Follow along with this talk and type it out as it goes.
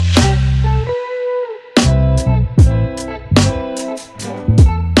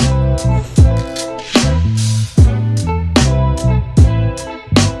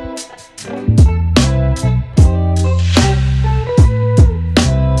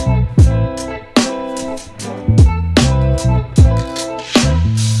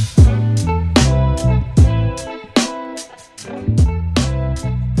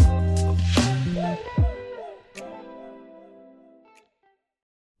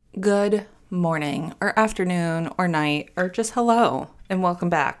Good morning, or afternoon, or night, or just hello, and welcome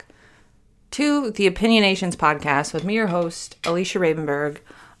back to the Opinionations podcast with me, your host, Alicia Ravenberg.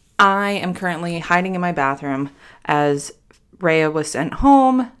 I am currently hiding in my bathroom as Rhea was sent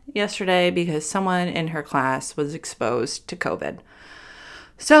home yesterday because someone in her class was exposed to COVID.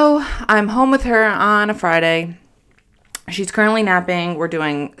 So I'm home with her on a Friday. She's currently napping. We're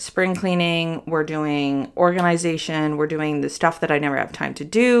doing spring cleaning. We're doing organization. We're doing the stuff that I never have time to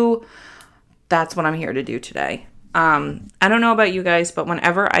do. That's what I'm here to do today. I don't know about you guys, but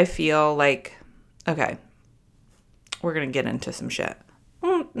whenever I feel like, okay, we're going to get into some shit.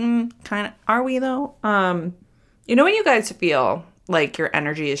 Kind of, are we though? You know when you guys feel like your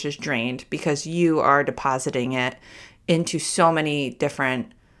energy is just drained because you are depositing it into so many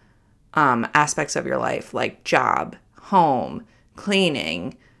different aspects of your life, like job, home,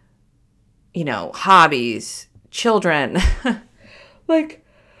 cleaning, hobbies, children. Like,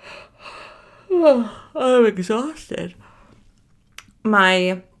 I'm exhausted.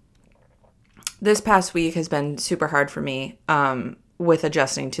 This past week has been super hard for me with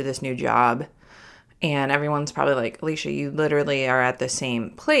adjusting to this new job. And everyone's probably like, Alicia, you literally are at the same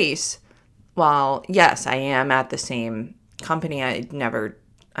place. Well, yes, I am at the same company. I never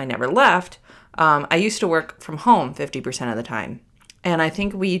left. I used to work from home 50% of the time. And I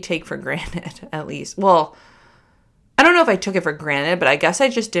think we take for granted, at least. Well, I don't know if I took it for granted, but I guess I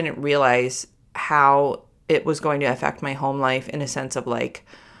just didn't realize how it was going to affect my home life in a sense of like,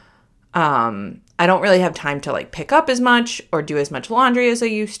 I don't really have time to like pick up as much or do as much laundry as I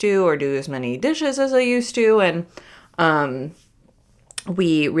used to or do as many dishes as I used to. And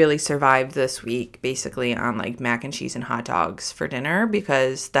we really survived this week basically on like mac and cheese and hot dogs for dinner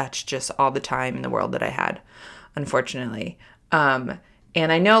because that's just all the time in the world that I had, unfortunately. And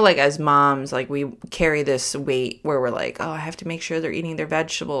I know like as moms, like we carry this weight where we're like, oh, I have to make sure they're eating their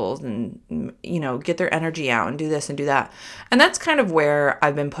vegetables and, get their energy out and do this and do that. And that's kind of where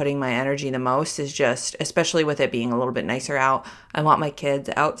I've been putting my energy the most is just, especially with it being a little bit nicer out. I want my kids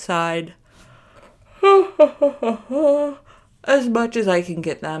outside. As much as I can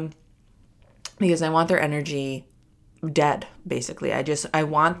get them because I want their energy dead, basically. I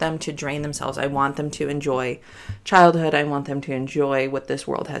want them to drain themselves. I want them to enjoy childhood. I want them to enjoy what this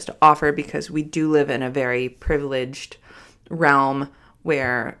world has to offer because we do live in a very privileged realm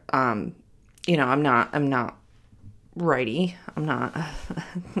where, I'm not righty. I'm not,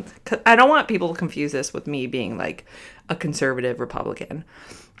 I don't want people to confuse this with me being like a conservative Republican,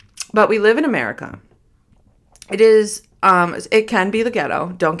 but we live in America. It can be the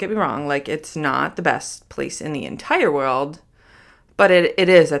ghetto. Don't get me wrong. Like, it's not the best place in the entire world, but it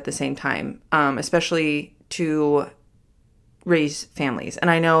is at the same time, especially to raise families. And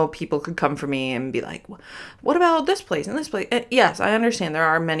I know people could come for me and be like, what about this place and this place? Yes, I understand there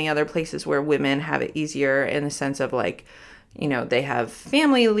are many other places where women have it easier in the sense of like, they have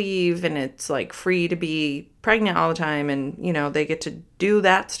family leave and it's like free to be pregnant all the time and, they get to do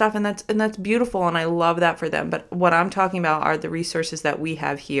that stuff and that's beautiful and I love that for them. But what I'm talking about are the resources that we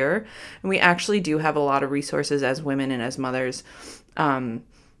have here. And we actually do have a lot of resources as women and as mothers.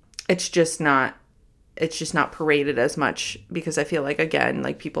 It's just not paraded as much because I feel like, again,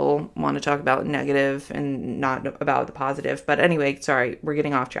 like people want to talk about negative and not about the positive. But anyway, sorry, we're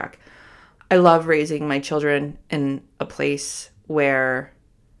getting off track. I love raising my children in a place where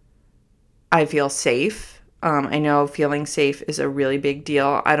I feel safe. I know feeling safe is a really big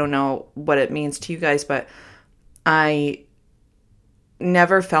deal. I don't know what it means to you guys, but I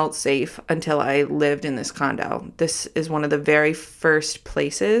never felt safe until I lived in this condo. This is one of the very first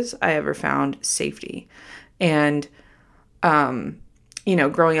places I ever found safety. And,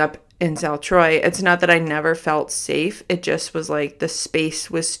 growing up in South Troy, it's not that I never felt safe. It just was like the space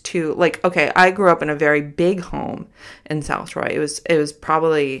was too, like, okay, I grew up in a very big home in South Troy. It was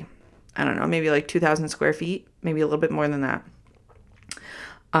probably, I don't know, maybe like 2,000 square feet, maybe a little bit more than that.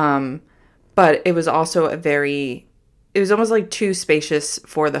 But it was also it was almost like too spacious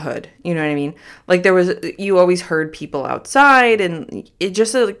for the hood. You know what I mean? Like you always heard people outside and it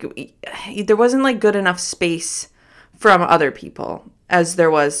just, like, there wasn't like good enough space from other people as there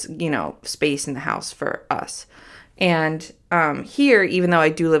was, space in the house for us. And here, even though I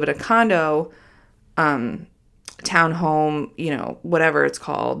do live in a condo, townhome, whatever it's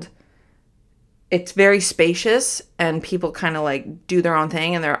called, it's very spacious and people kind of like do their own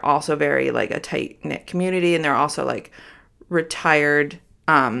thing. And they're also very like a tight knit community. And they're also like retired.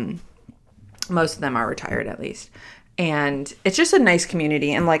 Most of them are retired at least. And it's just a nice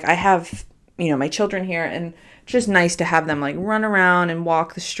community. And like I have, my children here and it's just nice to have them like run around and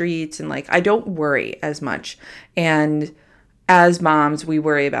walk the streets. And like, I don't worry as much. And as moms, we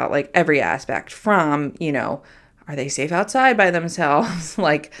worry about like every aspect from, are they safe outside by themselves?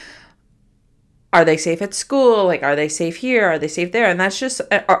 Like, are they safe at school? Like, are they safe here? Are they safe there? And that's just,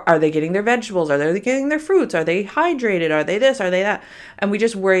 are they getting their vegetables? Are they getting their fruits? Are they hydrated? Are they this? Are they that? And we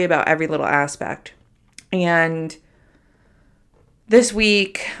just worry about every little aspect. And this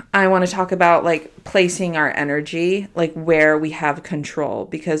week, I want to talk about like placing our energy, like where we have control.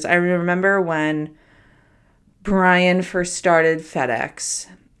 Because I remember when Brian first started FedEx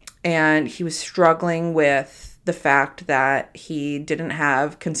and he was struggling with the fact that he didn't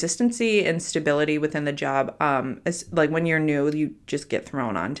have consistency and stability within the job. It's like when you're new, you just get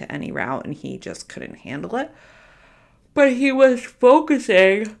thrown onto any route, and he just couldn't handle it. But he was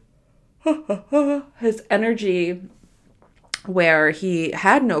focusing his energy where he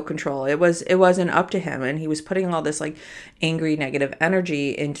had no control. It wasn't up to him, and he was putting all this like angry, negative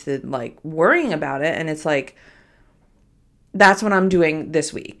energy into like worrying about it. And it's like, that's what I'm doing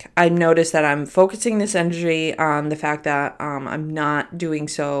this week. I noticed that I'm focusing this energy on the fact that I'm not doing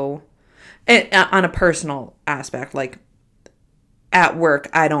so on a personal aspect. Like at work,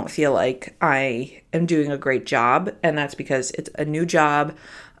 I don't feel like I am doing a great job. And that's because it's a new job.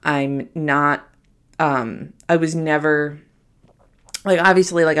 I'm not, I was never, like,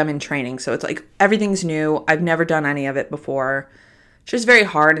 obviously, like, I'm in training. So it's like everything's new. I've never done any of it before. It's just very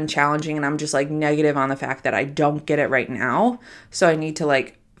hard and challenging, and I'm just like negative on the fact that I don't get it right now. So I need to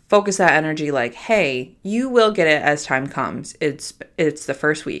like focus that energy like, hey, you will get it as time comes. It's the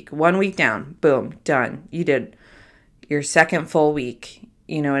first week. 1 week down. Boom. Done. You did your second full week.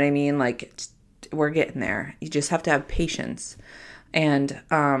 You know what I mean? Like we're getting there. You just have to have patience. And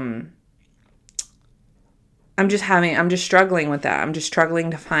I'm just struggling with that. I'm just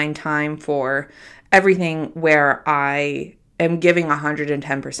struggling to find time for everything where I am giving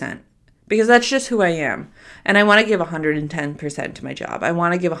 110%, because that's just who I am. And I want to give 110% to my job. I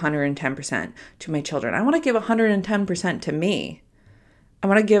want to give 110% to my children. I want to give 110% to me. I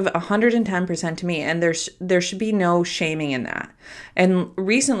want to give 110% to me. And there should be no shaming in that. And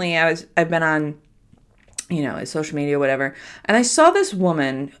recently I've been on, social media, whatever. And I saw this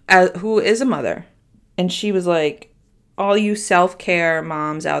woman who is a mother, and she was like, all you self-care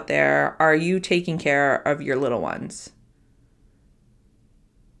moms out there, are you taking care of your little ones?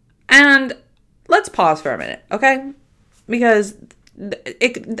 And let's pause for a minute, okay? Because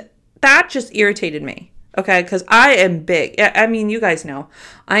that just irritated me, okay? Because I am big. I mean, you guys know,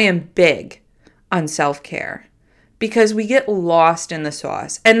 I am big on self-care because we get lost in the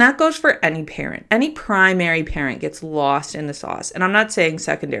sauce. And that goes for any parent. Any primary parent gets lost in the sauce. And I'm not saying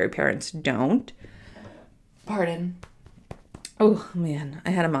secondary parents don't. Pardon. Oh, man. I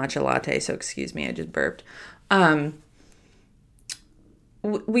had a matcha latte, so excuse me. I just burped.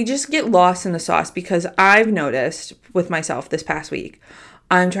 We just get lost in the sauce because I've noticed with myself this past week,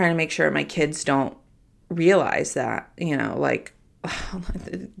 I'm trying to make sure my kids don't realize that, like,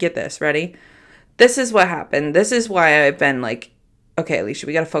 get this, ready? This is what happened. This is why I've been like, okay, Alicia,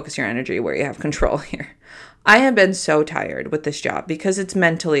 we got to focus your energy where you have control here. I have been so tired with this job because it's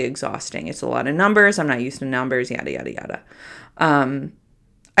mentally exhausting. It's a lot of numbers. I'm not used to numbers, yada, yada, yada.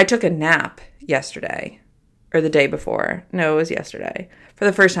 I took a nap yesterday. Or the day before. No, it was yesterday. For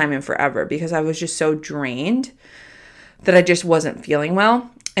the first time in forever, because I was just so drained that I just wasn't feeling well.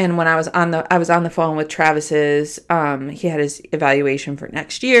 And when I was on the phone with Travis's, he had his evaluation for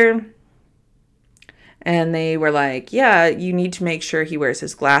next year. And they were like, yeah, you need to make sure he wears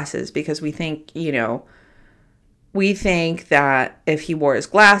his glasses, because we think that if he wore his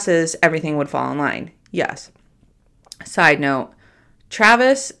glasses, everything would fall in line. Yes. Side note,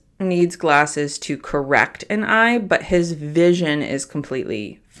 Travis needs glasses to correct an eye, but his vision is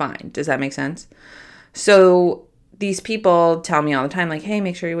completely fine. Does that make sense? So these people tell me all the time, like, hey,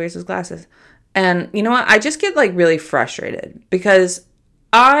 make sure he wears his glasses. And you know what? I just get like really frustrated because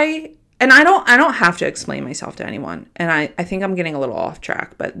I don't have to explain myself to anyone. And I think I'm getting a little off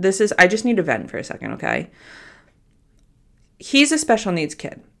track, but I just need to vent for a second, okay? He's a special needs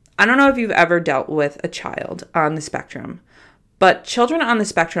kid. I don't know if you've ever dealt with a child on the spectrum, but children on the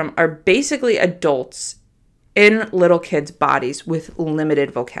spectrum are basically adults in little kids' bodies with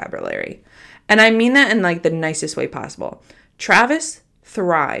limited vocabulary. And I mean that in like the nicest way possible. Travis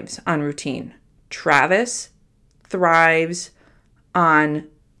thrives on routine. Travis thrives on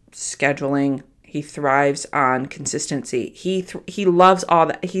scheduling. He thrives on consistency. He loves all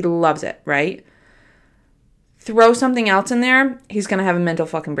that. He loves it, right? Throw something else in there, he's going to have a mental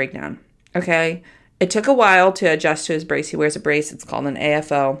fucking breakdown, okay? It took a while to adjust to his brace. He wears a brace. It's called an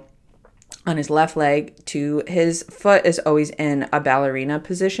AFO. on his left leg to his foot is always in a ballerina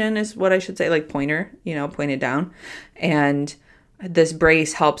position, is what I should say, like pointer, pointed down. And this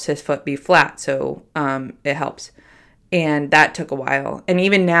brace helps his foot be flat. So it helps. And that took a while. And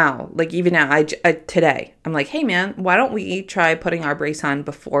even now, I today, I'm like, hey man, why don't we try putting our brace on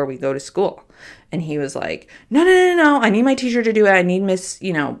before we go to school? And he was like, no. I need my teacher to do it. I need Miss,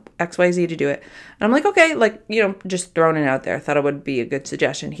 XYZ to do it. And I'm like, okay, just throwing it out there. I thought it would be a good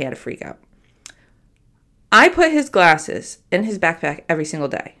suggestion. He had a freak out. I put his glasses in his backpack every single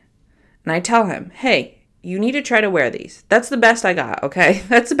day. And I tell him, hey, you need to try to wear these. That's the best I got, okay?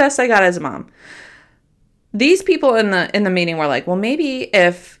 That's the best I got as a mom. These people in the meeting were like, well, maybe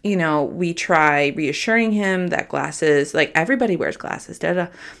if, we try reassuring him that glasses, like everybody wears glasses,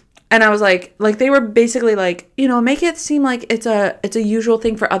 And I was like they were basically like, make it seem like it's a usual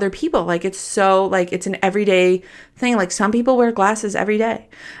thing for other people. Like it's so like it's an everyday thing. Like some people wear glasses every day.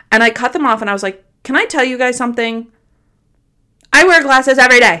 And I cut them off and I was like, can I tell you guys something? I wear glasses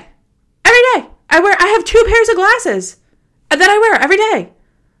every day. Every day. I have 2 pairs of glasses that I wear every day.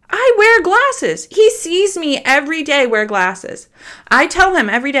 I wear glasses. He sees me every day wear glasses. I tell him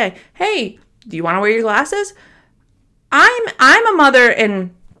every day, hey, do you want to wear your glasses? I'm a mother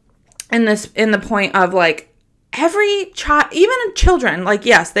in the point of like every child, even children, like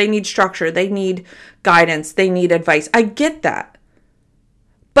yes, they need structure, they need guidance, they need advice. I get that.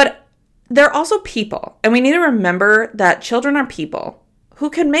 But they're also people, and we need to remember that children are people who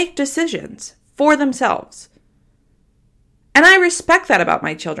can make decisions for themselves. And I respect that about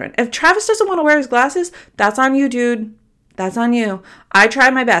my children. If Travis doesn't want to wear his glasses, that's on you, dude. That's on you. I try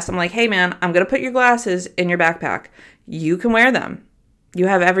my best. I'm like, hey, man, I'm going to put your glasses in your backpack. You can wear them. You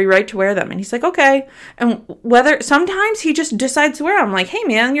have every right to wear them. And he's like, okay. And sometimes he just decides to wear them. I'm like, hey,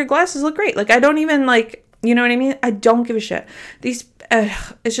 man, your glasses look great. Like, I don't even like, you know what I mean? I don't give a shit.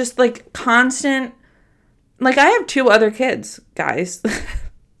 It's just like constant. Like I have 2 other kids, guys.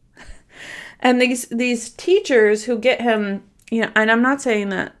 And these teachers who get him, and I'm not saying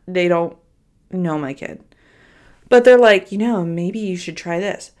that they don't know my kid, but they're like, maybe you should try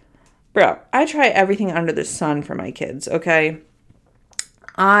this. Bro, I try everything under the sun for my kids, okay?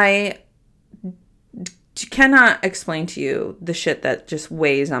 I cannot explain to you the shit that just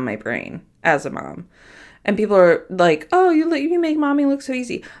weighs on my brain as a mom. And people are like, oh, you make mommy look so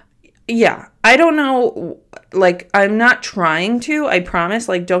easy. Yeah, I don't know. Like, I'm not trying to, I promise.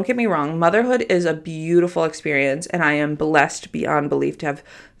 Like, don't get me wrong. Motherhood is a beautiful experience. And I am blessed beyond belief to have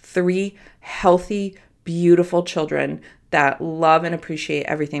 3 healthy, beautiful children that love and appreciate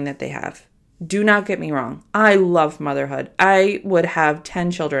everything that they have. Do not get me wrong. I love motherhood. I would have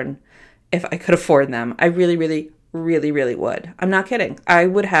 10 children if I could afford them. I really, really, really, really would. I'm not kidding.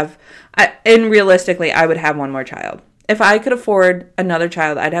 Realistically, I would have 1 more child. If I could afford another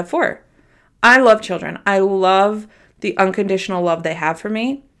child, I'd have 4. I love children. I love the unconditional love they have for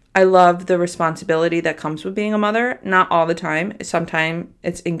me. I love the responsibility that comes with being a mother. Not all the time. Sometimes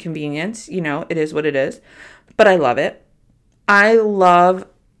it's inconvenience. It is what it is. But I love it. I love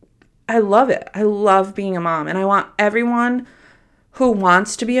it. I love being a mom. And I want everyone who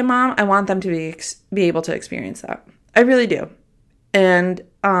wants to be a mom, I want them to be able to experience that. I really do. And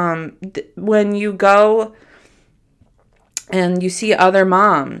when you go and you see other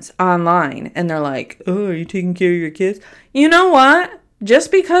moms online and they're like, oh, are you taking care of your kids? You know what?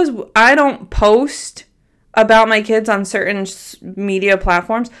 Just because I don't post about my kids on certain media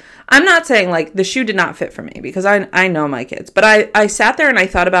platforms, I'm not saying like the shoe did not fit for me because I know my kids. But I sat there and I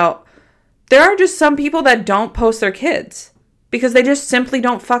thought about, there are just some people that don't post their kids because they just simply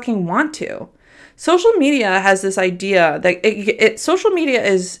don't fucking want to. Social media has this idea that social media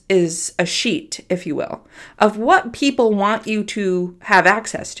is a sheet, if you will, of what people want you to have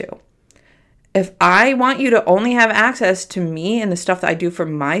access to. If I want you to only have access to me and the stuff that I do for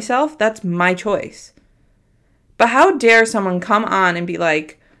myself, that's my choice. But how dare someone come on and be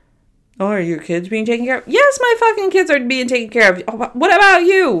like, oh, are your kids being taken care of? Yes, my fucking kids are being taken care of. Oh, what about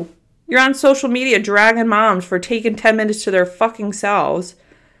you? You're on social media dragging moms for taking 10 minutes to their fucking selves.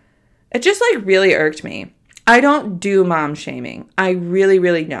 It just like really irked me. I don't do mom shaming. I really,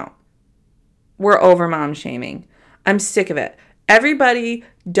 really don't. We're over mom shaming. I'm sick of it. Everybody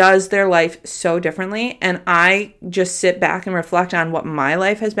does their life so differently. And I just sit back and reflect on what my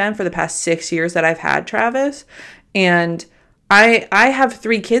life has been for the past 6 years that I've had Travis. And I have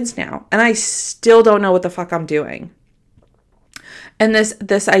 3 kids now. And I still don't know what the fuck I'm doing. And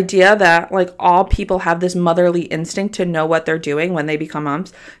this idea that like all people have this motherly instinct to know what they're doing when they become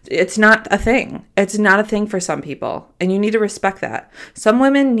moms, it's not a thing. It's not a thing for some people. And you need to respect that. Some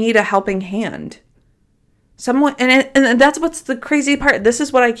women need a helping hand. Someone, and that's what's the crazy part. This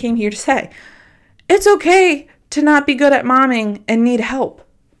is what I came here to say. It's okay to not be good at momming and need help.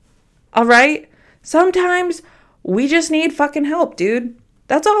 All right? Sometimes we just need fucking help, dude.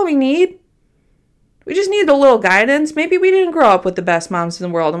 That's all we need. We just need a little guidance. Maybe we didn't grow up with the best moms in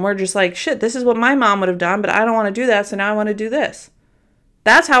the world and we're just like, shit, this is what my mom would have done, but I don't want to do that, so now I want to do this.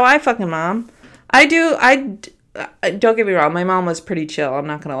 That's how I fucking mom. Don't get me wrong, my mom was pretty chill, I'm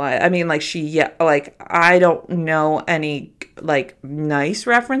not gonna lie. I mean, like, I don't know any, like, nice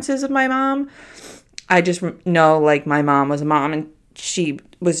references of my mom. I just know, like, my mom was a mom and she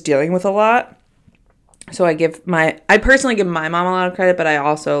was dealing with a lot. So I personally give my mom a lot of credit, but I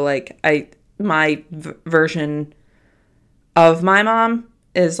also, like, my version of my mom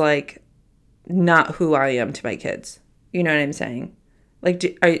is, like, not who I am to my kids. You know what I'm saying?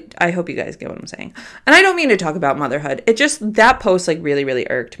 Like, I hope you guys get what I'm saying. And I don't mean to talk about motherhood. It just, that post, like, really, really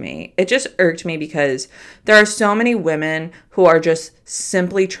irked me. It just irked me because there are so many women who are just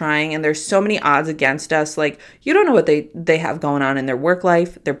simply trying, and there's so many odds against us. Like, you don't know what they have going on in their work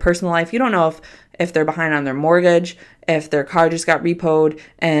life, their personal life. You don't know if they're behind on their mortgage, if their car just got repoed,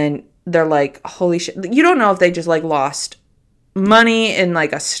 and they're like, holy shit. You don't know if they just, like, lost money in,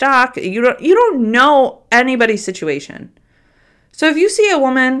 like, a stock. You don't know anybody's situation. So if you see a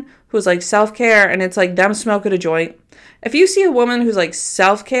woman who's, like, self-care and it's, like, them smoking a joint, if you see a woman who's, like,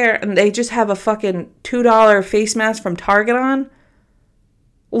 self-care and they just have a fucking $2 face mask from Target on,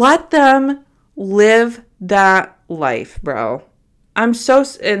 let them live that life, bro. And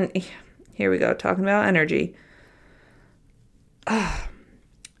here we go, talking about energy.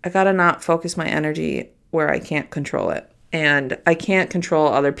 I gotta not focus my energy where I can't control it. And I can't control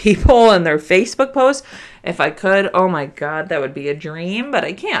other people and their Facebook posts. If I could, oh my God, that would be a dream, but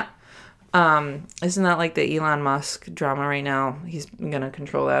I can't. Isn't that like the Elon Musk drama right now? He's going to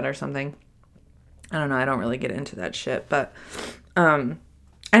control that or something. I don't know. I don't really get into that shit, but anything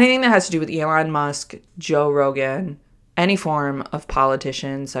that has to do with Elon Musk, Joe Rogan, any form of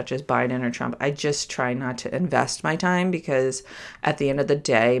politician such as Biden or Trump, I just try not to invest my time because at the end of the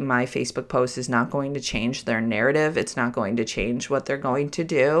day, my Facebook post is not going to change their narrative. It's not going to change what they're going to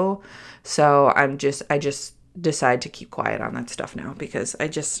do. So I just decide to keep quiet on that stuff now because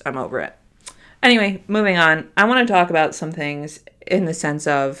I'm over it. Anyway, moving on. I want to talk about some things in the sense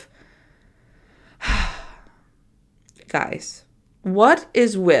of, guys, what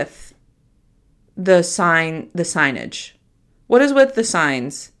is with the signage? What is with the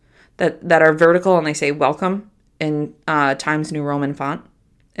signs that are vertical and they say welcome in Times New Roman font,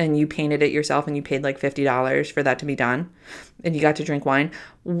 and you painted it yourself and you paid like $50 for that to be done and you got to drink wine?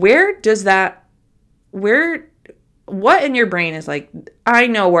 What in your brain is like, I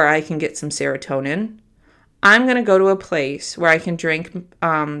know where I can get some serotonin. I'm going to go to a place where I can drink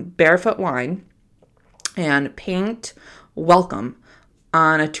barefoot wine and paint welcome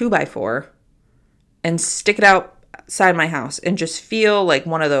on a 2x4 and stick it outside my house and just feel like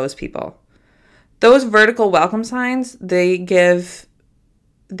one of those people. Those vertical welcome signs, what do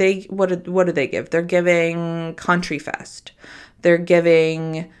they give? They're giving Country Fest. They're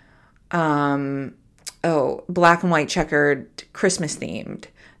giving black and white checkered Christmas themed.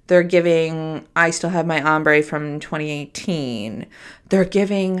 They're giving I Still Have My Ombre from 2018. They're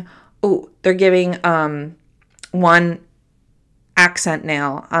giving one accent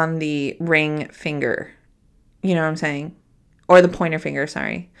nail on the ring finger. You know what I'm saying? Or the pointer finger,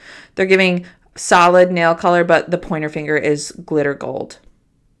 sorry. They're giving solid nail color, but the pointer finger is glitter gold.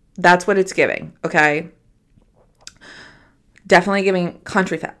 That's what it's giving, okay? Definitely giving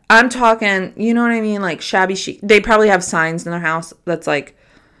Country Fest. I'm talking, you know what I mean? Like shabby chic. They probably have signs in their house that's like,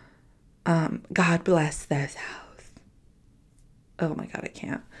 God bless this house. Oh my God, I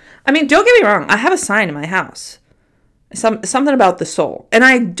can't. I mean, don't get me wrong. I have a sign in my house. Something about the soul. And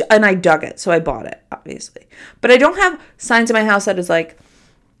I dug it, so I bought it, obviously. But I don't have signs in my house that is like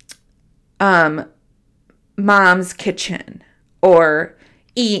Mom's Kitchen or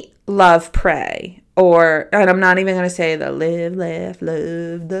Eat, Love, Pray. And I'm not even going to say the live, laugh,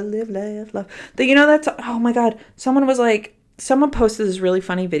 love, the live, laugh, love. That's, oh my God. Someone posted this really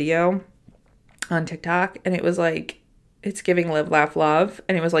funny video on TikTok, and it was like, it's giving live, laugh, love.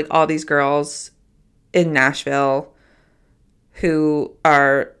 And it was like all these girls in Nashville who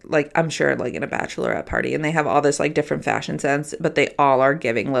are like, I'm sure like in a bachelorette party, and they have all this like different fashion sense, but they all are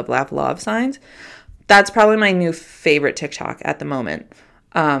giving live, laugh, love signs. That's probably my new favorite TikTok at the moment.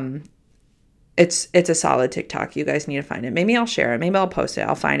 It's a solid TikTok. You guys need to find it. Maybe I'll share it. Maybe I'll post it.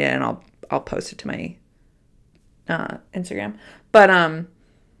 I'll find it and I'll post it to my Instagram. But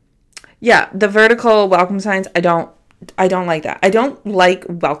yeah, the vertical welcome signs, I don't like that. I don't like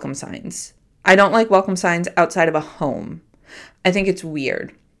welcome signs. I don't like welcome signs outside of a home. I think it's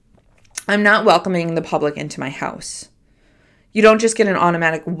weird. I'm not welcoming the public into my house. You don't just get an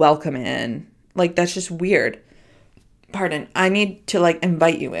automatic welcome in. Like, that's just weird. Pardon. I need to, like,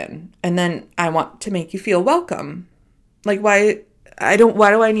 invite you in. And then I want to make you feel welcome. Like, why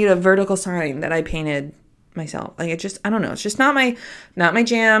do I need a vertical sign that I painted myself? Like, I don't know. It's just not my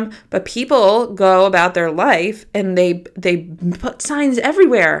jam. But people go about their life and they put signs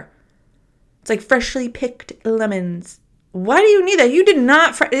everywhere. It's like freshly picked lemons. Why do you need that? You did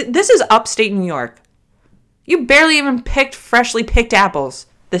not. This is upstate New York. You barely even picked freshly picked apples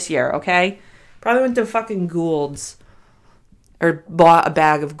this year, okay? Probably went to fucking Gould's or bought a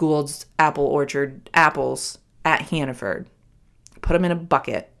bag of Gould's Apple Orchard apples at Hannaford. Put them in a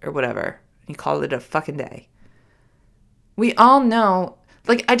bucket or whatever. And you called it a fucking day. We all know.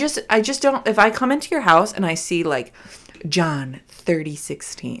 Like, I just don't. If I come into your house and I see, like, John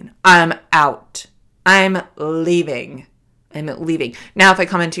 3016, I'm out. I'm leaving. Now, if I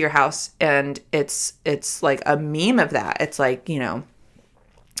come into your house and it's like a meme of that, it's like, you know,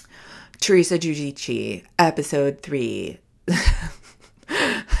 Teresa Giudici, episode 3,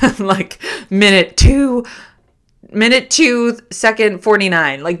 like minute 2, second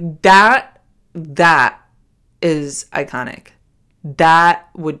 49. Like that is iconic. That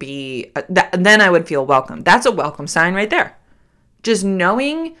would be, then I would feel welcome. That's a welcome sign right there. Just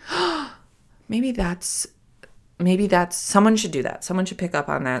knowing, maybe that's, someone should do that. Someone should pick up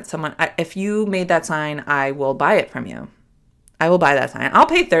on that. If you made that sign, I will buy it from you. I will buy that sign. I'll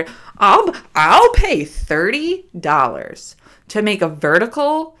pay $30 to make a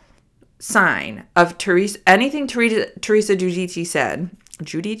vertical sign of anything Teresa Giudici said.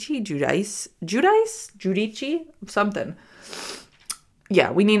 Giudici? Something.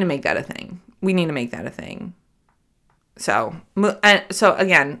 Yeah, we need to make that a thing. So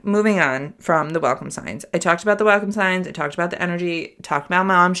again, moving on from the welcome signs. I talked about the welcome signs. I talked about the energy. Talked about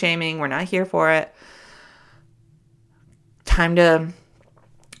mom shaming. We're not here for it. Time to,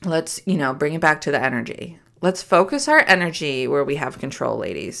 let's, bring it back to the energy. Let's focus our energy where we have control,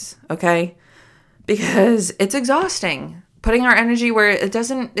 ladies. Okay? Because it's exhausting. Putting our energy where it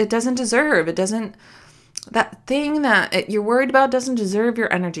doesn't deserve. That thing that you're worried about doesn't deserve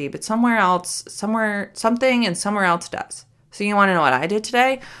your energy, but somewhere else does. So you want to know what I did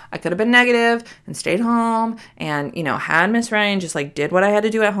today? I could have been negative and stayed home and, had Miss Ryan, just like did what I had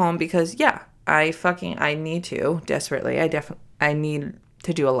to do at home because, yeah, I need to desperately. I need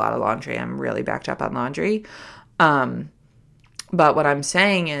to do a lot of laundry. I'm really backed up on laundry. But what I'm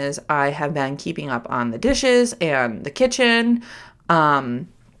saying is I have been keeping up on the dishes and the kitchen.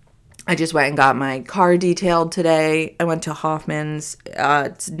 I just went and got my car detailed today. I went to Hoffman's.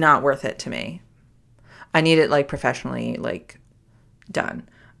 It's not worth it to me. I need it like professionally like done.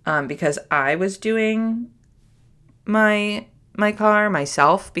 Because I was doing my car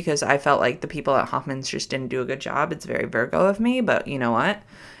myself because I felt like the people at Hoffman's just didn't do a good job. It's very Virgo of me, but you know what?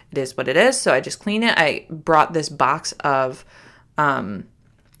 It is what it is. So I just clean it. I brought this box of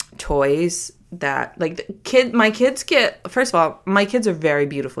toys that my kids get. First of all, my kids are very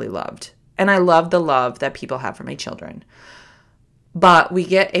beautifully loved. And I love the love that people have for my children. But we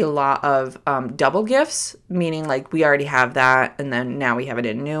get a lot of double gifts, meaning like we already have that and then now we have it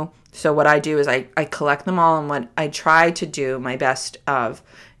in new. So what I do is I collect them all, and what I try to do my best of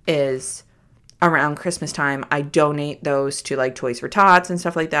is around Christmas time, I donate those to like Toys for Tots and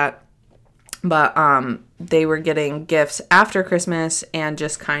stuff like that. But they were getting gifts after Christmas and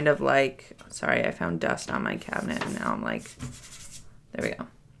just kind of like, sorry, I found dust on my cabinet and now I'm like, there we go.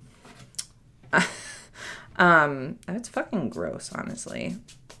 That's fucking gross, honestly.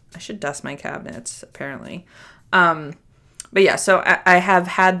 I should dust my cabinets, apparently. But yeah, so I have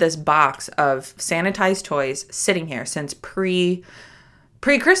had this box of sanitized toys sitting here since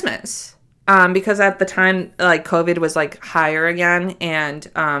pre-Christmas. Because at the time, like, COVID was, like, higher again, and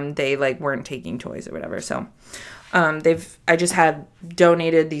they, like, weren't taking toys or whatever. So I just had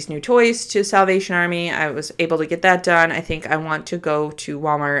donated these new toys to Salvation Army. I was able to get that done. I think I want to go to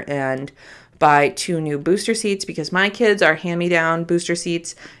Walmart and buy 2 new booster seats because my kids are hand-me-down booster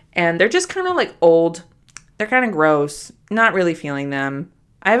seats, and they're just kind of, like, old. They're kind of gross. Not really feeling them.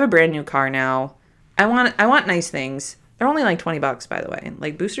 I have a brand new car now. I want nice things. They're only like $20, by the way.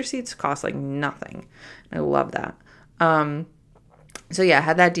 Like, booster seats cost like nothing. I love that. So yeah, I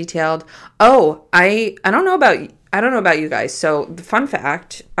had that detailed. Oh, I don't know about you guys. So the fun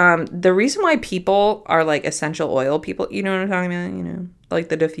fact, the reason why people are like essential oil people, you know what I'm talking about? Like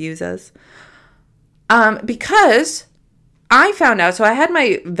the diffusers. Because I found out, so I had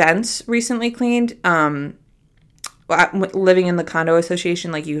my vents recently cleaned, living in the condo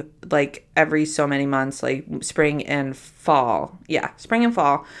association, like you, like every so many months, like spring and fall. Yeah, spring and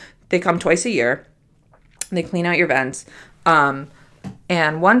fall. They come twice a year. They clean out your vents.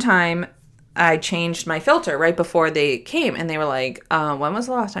 And one time I changed my filter right before they came, and they were like, when was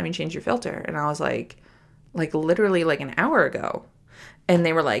the last time you changed your filter? And I was like literally like an hour ago. And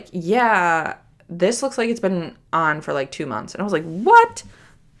they were like, yeah, this looks like it's been on for like 2 months. And I was like, what?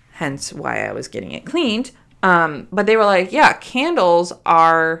 Hence why I was getting it cleaned. But they were like, yeah, candles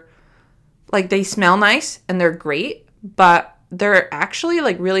are like, they smell nice and they're great, but they're actually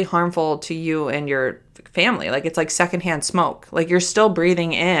like really harmful to you and your family. Like, it's like secondhand smoke. Like, you're still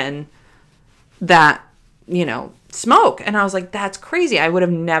breathing in that, smoke. And I was like, that's crazy. I would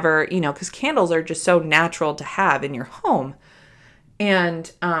have never, because candles are just so natural to have in your home.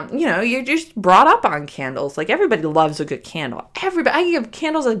 And, you're just brought up on candles. Like, everybody loves a good candle. I give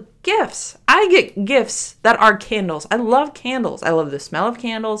candles as gifts. I get gifts that are candles. I love candles. I love the smell of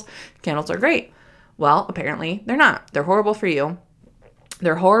candles. Candles are great. Well, apparently they're not. They're horrible for you.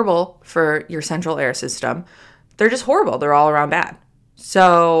 They're horrible for your central air system. They're just horrible. They're all around bad.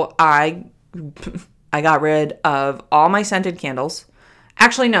 So I got rid of all my scented candles.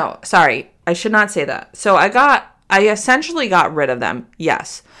 Actually, no, sorry. I should not say that. So I essentially got rid of them,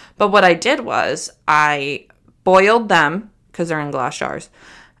 yes. But what I did was I boiled them, because they're in glass jars.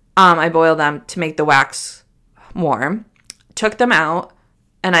 I boiled them to make the wax warm, took them out,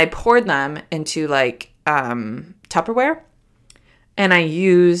 and I poured them into like Tupperware. And I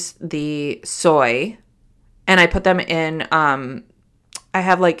used the soy, and I put them in, I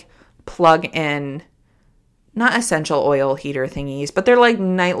have like plug-in, not essential oil heater thingies, but they're like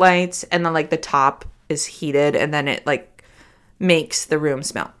night lights, and then like the top is heated, and then it like makes the room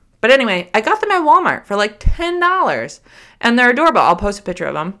smell. But anyway, I got them at Walmart for like $10, and they're adorable. I'll post a picture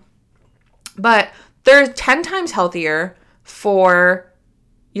of them. But they're 10 times healthier for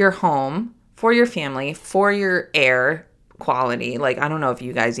your home, for your family, for your air quality. Like, I don't know if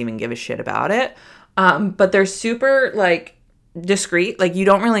you guys even give a shit about it. But they're super like discreet. Like, you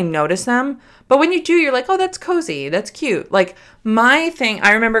don't really notice them. But when you do, you're like, oh, that's cozy. That's cute. Like, my thing,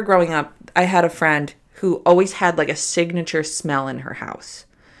 I remember growing up, I had a friend who always had like a signature smell in her house.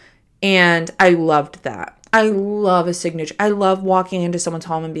 And I loved that. I love a signature. I love walking into someone's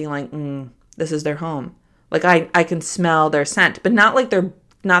home and being like, this is their home. Like, I can smell their scent, but not like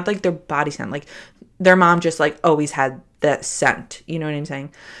their body scent. Like, their mom just like always had that scent. You know what I'm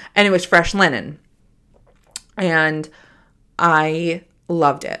saying? And it was fresh linen. And I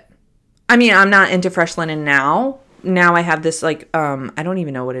loved it. I mean, I'm not into fresh linen now. Now I have this like, I don't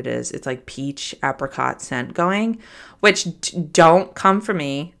even know what it is. It's like peach apricot scent going, which don't come from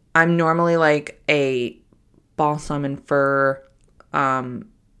me. I'm normally like a balsam and fir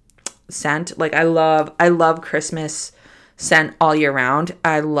scent. Like, I love Christmas scent all year round.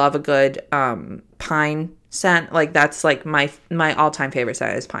 I love a good pine scent. Like, that's like my all-time favorite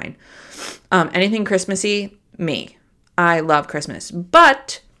scent is pine. Anything Christmassy, me. I love Christmas.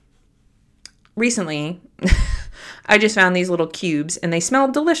 But recently I just found these little cubes, and they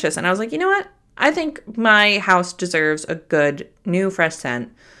smelled delicious. And I was like, you know what? I think my house deserves a good new fresh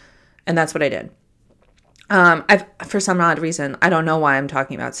scent. And that's what I did. For some odd reason, I don't know why I'm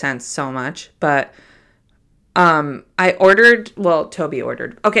talking about scents so much, but I ordered, well, Toby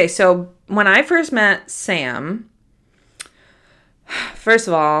ordered. Okay, so when I first met Sam, first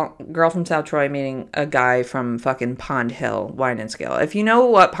of all, girl from South Troy meeting a guy from fucking Pond Hill Wine and Scale. If you know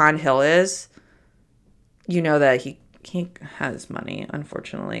what Pond Hill is, you know that he has money,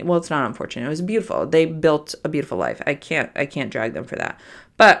 unfortunately. Well, it's not unfortunate. It was beautiful. They built a beautiful life. I can't drag them for that.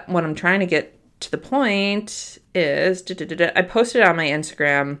 But what I'm trying to get to the point is, I posted on my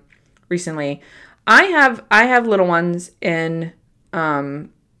Instagram recently. I have little ones in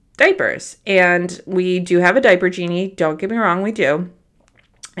diapers, and we do have a diaper genie. Don't get me wrong, we do.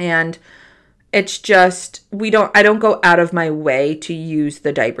 And it's just, I don't go out of my way to use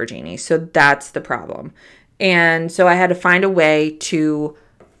the diaper genie. So that's the problem. And so I had to find a way to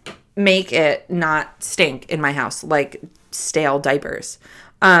make it not stink in my house, like stale diapers.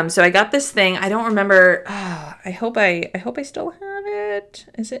 So I got this thing. I don't remember. I hope I still have it.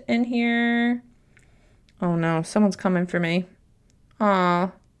 Is it in here? Oh no, someone's coming for me.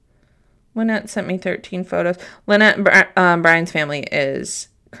 Aw. Lynette sent me 13 photos. Lynette, Brian's family is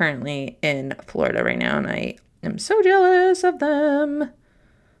currently in Florida right now, and I am so jealous of them. Let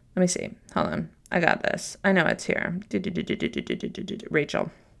me see. Hold on. I got this. I know it's here. Rachel.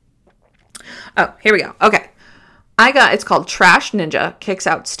 Oh, here we go. Okay. It's called Trash Ninja Kicks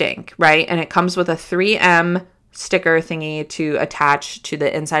Out Stink, right? And it comes with a 3M sticker thingy to attach to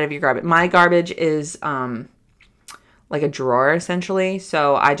the inside of your garbage. My garbage is like a drawer essentially.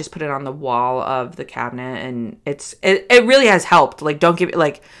 So I just put it on the wall of the cabinet, and it really has helped. Like, don't give it,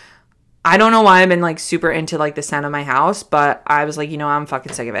 like, I don't know why I've been like super into like the scent of my house, but I was like, I'm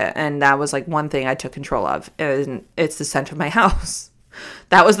fucking sick of it. And that was like one thing I took control of, and it's the scent of my house.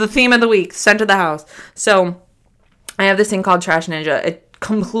 That was the theme of the week, scent of the house. So I have this thing called Trash Ninja. It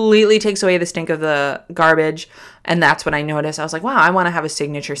completely takes away the stink of the garbage. And that's when I noticed, I was like, wow, I want to have a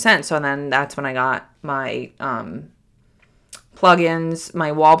signature scent. So then that's when I got my plugins,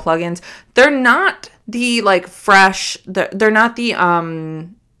 my wall plugins. They're not the like fresh, they're not the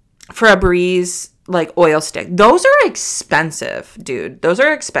Febreze like oil stick. Those are expensive, dude. Those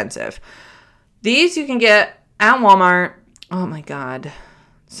are expensive. These you can get at Walmart. Oh my God.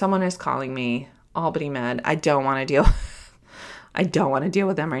 Someone is calling me. Albany Med. I don't want to deal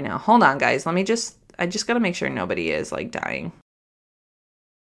with them right now. Hold on, guys. I just got to make sure nobody is like dying.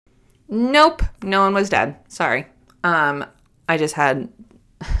 Nope. No one was dead. Sorry. I just had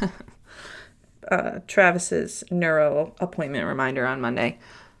Travis's neuro appointment reminder on Monday.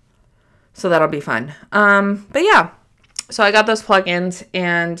 So that'll be fun. But yeah. So I got those plugins,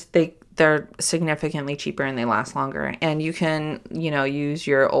 and they're significantly cheaper and they last longer. And you can, use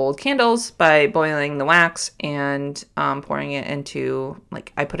your old candles by boiling the wax and pouring it into,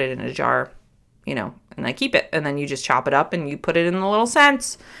 like, I put it in a jar, and I keep it. And then you just chop it up and you put it in the little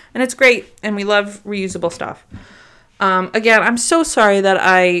scents. And it's great. And we love reusable stuff. Again, I'm so sorry that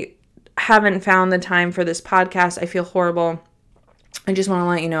I haven't found the time for this podcast. I feel horrible. I just want to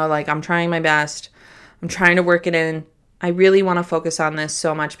let you know, like, I'm trying my best. I'm trying to work it in. I really want to focus on this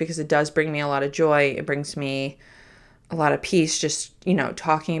so much because it does bring me a lot of joy. It brings me a lot of peace, just,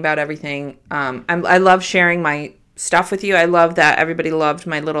 talking about everything. I love sharing my stuff with you. I love that everybody loved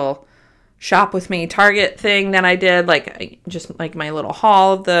my little shop with me Target thing that I did, like, just like my little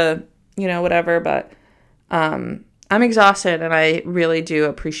haul of the, whatever. But I'm exhausted, and I really do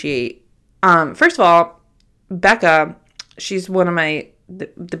appreciate, first of all, Becca, she's one of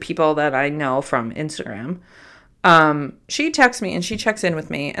the people that I know from Instagram. She texts me and she checks in with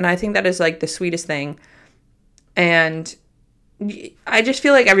me, and I think that is like the sweetest thing. And I just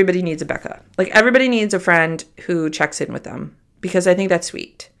feel like everybody needs a Becca. Like, everybody needs a friend who checks in with them, because I think that's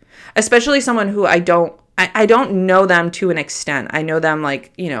sweet. Especially someone who I don't know them to an extent. I know them,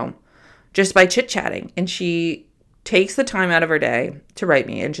 like, just by chit-chatting, and she takes the time out of her day to write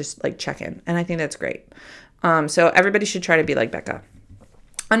me and just like check in. And I think that's great. So everybody should try to be like Becca.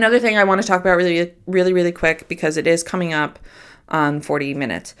 Another thing I want to talk about really, really, really quick, because it is coming up on 40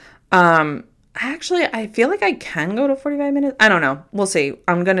 minutes. I feel like I can go to 45 minutes. I don't know. We'll see.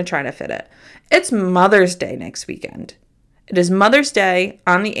 I'm going to try to fit it. It's Mother's Day next weekend. It is Mother's Day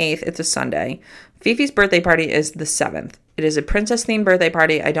on the 8th. It's a Sunday. Fifi's birthday party is the 7th. It is a princess-themed birthday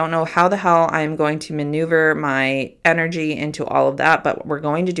party. I don't know how the hell I'm going to maneuver my energy into all of that, but we're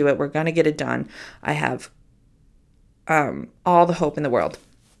going to do it. We're going to get it done. I have all the hope in the world.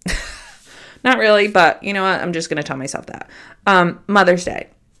 Not really, but you know what? I'm just going to tell myself that. Mother's Day.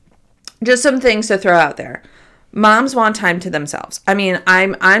 Just some things to throw out there. Moms want time to themselves. I mean,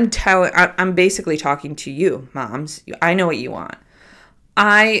 I'm basically talking to you, moms. I know what you want.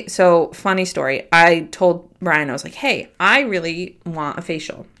 So funny story. I told Brian, I was like, hey, I really want a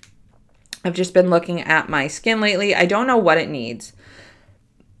facial. I've just been looking at my skin lately. I don't know what it needs.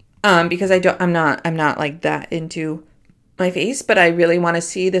 Because I'm not like that into my face, but I really want to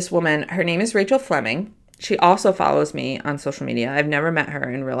see this woman. Her name is Rachel Fleming. She also follows me on social media. I've never met her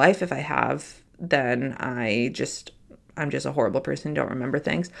in real life. If I have, then I'm just a horrible person, don't remember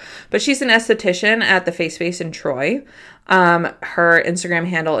things. But she's an esthetician at the Face in Troy. Her Instagram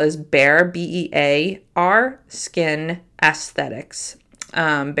handle is Bear, Bear Skin Aesthetics.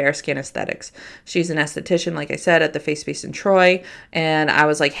 Bear Skin Aesthetics. She's an esthetician, like I said, at the Face in Troy. And I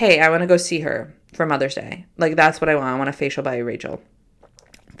was like, hey, I want to go see her for Mother's Day. Like, that's what I want. I want a facial by Rachel.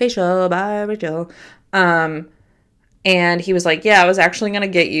 Facial by Rachel. And he was like, yeah, I was actually going to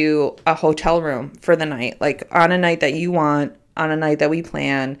get you a hotel room for the night. Like, on a night that you want, on a night that we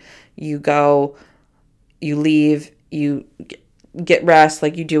plan, you go, you leave, you get rest,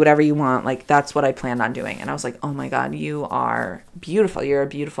 like, you do whatever you want. Like, that's what I planned on doing. And I was like, oh my God, you are beautiful. You're a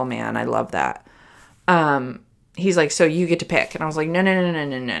beautiful man. I love that. He's like, so you get to pick. And I was like, no.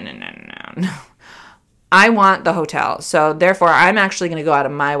 I want the hotel. So therefore, I'm actually going to go out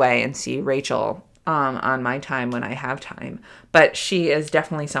of my way and see Rachel on my time when I have time. But she is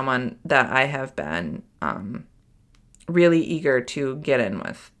definitely someone that I have been really eager to get in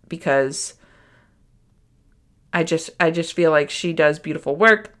with, because I just feel like she does beautiful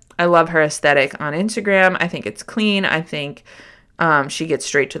work. I love her aesthetic on Instagram. I think it's clean. I think She gets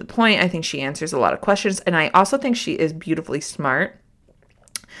straight to the point. I think she answers a lot of questions. And I also think she is beautifully smart.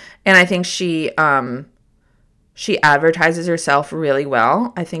 And I think she advertises herself really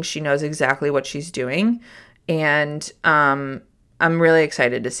well. I think she knows exactly what she's doing. And I'm really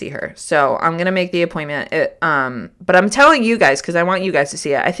excited to see her. So I'm going to make the appointment. But I'm telling you guys because I want you guys to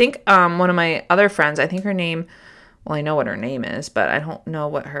see it. I think one of my other friends, I think her name, well, I know what her name is, but I don't know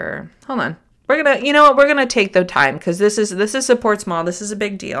what her, hold on. We're going to, you know what, we're going to take the time because this is Support Small. This is a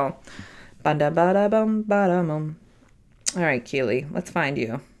big deal. All right, Keely, let's find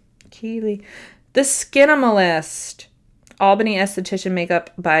you. Keely. The Skinimalist. Albany Esthetician Makeup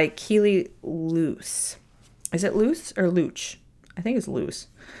by Keely Luce. Is it Luce or Luch? I think it's Luce.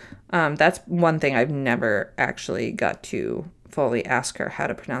 That's one thing I've never actually got to fully ask her how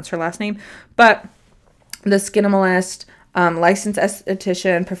to pronounce her last name. But the Skinimalist, licensed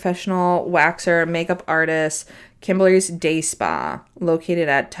esthetician, professional waxer, makeup artist, Kimberly's Day Spa, located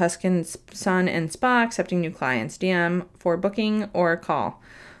at Tuscan Sun and Spa, accepting new clients. DM for booking or call.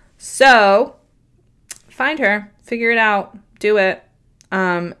 So, find her, figure it out, do it.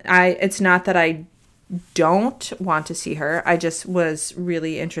 It's not that I don't want to see her. I just was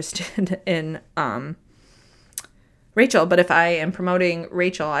really interested in Rachel. But if I am promoting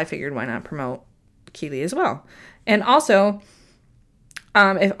Rachel, I figured why not promote Keely as well. And also,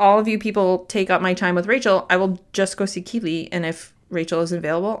 if all of you people take up my time with Rachel, I will just go see Keely. And if Rachel isn't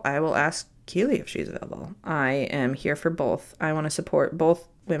available, I will ask Keely if she's available. I am here for both. I want to support both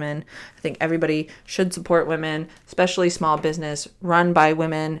women. I think everybody should support women, especially small business run by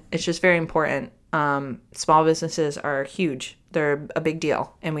women. It's just very important. Small businesses are huge. They're a big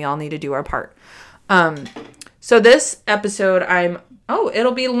deal, and we all need to do our part. So this episode,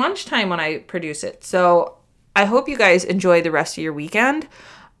 it'll be lunchtime when I produce it. So I hope you guys enjoy the rest of your weekend.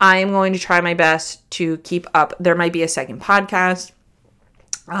 I am going to try my best to keep up. There might be a second podcast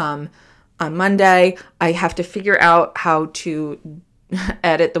on Monday. I have to figure out how to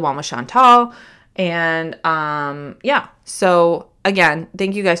edit the one with Chantal. And so again,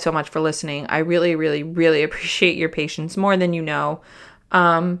 thank you guys so much for listening. I really, really, really appreciate your patience more than you know.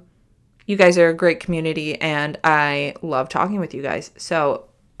 You guys are a great community, and I love talking with you guys. So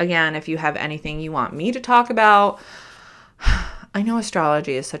again, if you have anything you want me to talk about, I know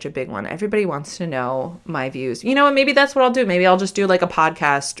astrology is such a big one. Everybody wants to know my views. You know what? Maybe that's what I'll do. Maybe I'll just do like a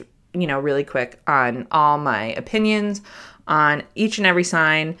podcast, really quick on all my opinions on each and every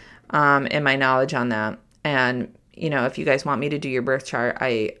sign, and my knowledge on that. And, if you guys want me to do your birth chart,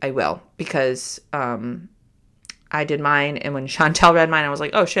 I will, because, I did mine. And when Chantel read mine, I was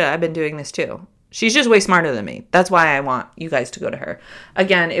like, oh shit, I've been doing this too. She's just way smarter than me. That's why I want you guys to go to her.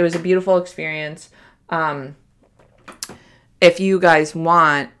 Again, it was a beautiful experience. If you guys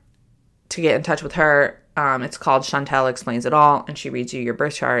want to get in touch with her, it's called Chantel Explains It All, and she reads you your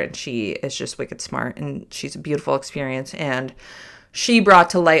birth chart, and she is just wicked smart, and she's a beautiful experience, and she brought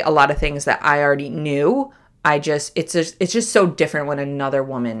to light a lot of things that I already knew. It's just so different when another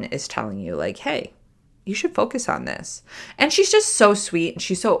woman is telling you, like, hey, you should focus on this. And she's just so sweet, and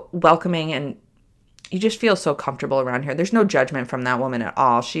she's so welcoming, and you just feel so comfortable around her. There's no judgment from that woman at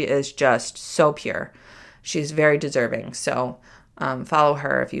all. She is just so pure. She's very deserving. So follow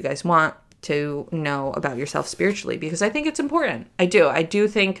her if you guys want to know about yourself spiritually, because I think it's important. I do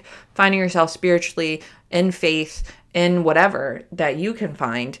think finding yourself spiritually, in faith, in whatever that you can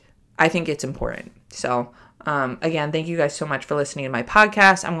find, I think it's important. So again, thank you guys so much for listening to my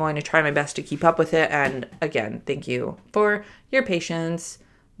podcast. I'm going to try my best to keep up with it. And again, thank you for your patience.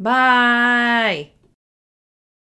 Bye.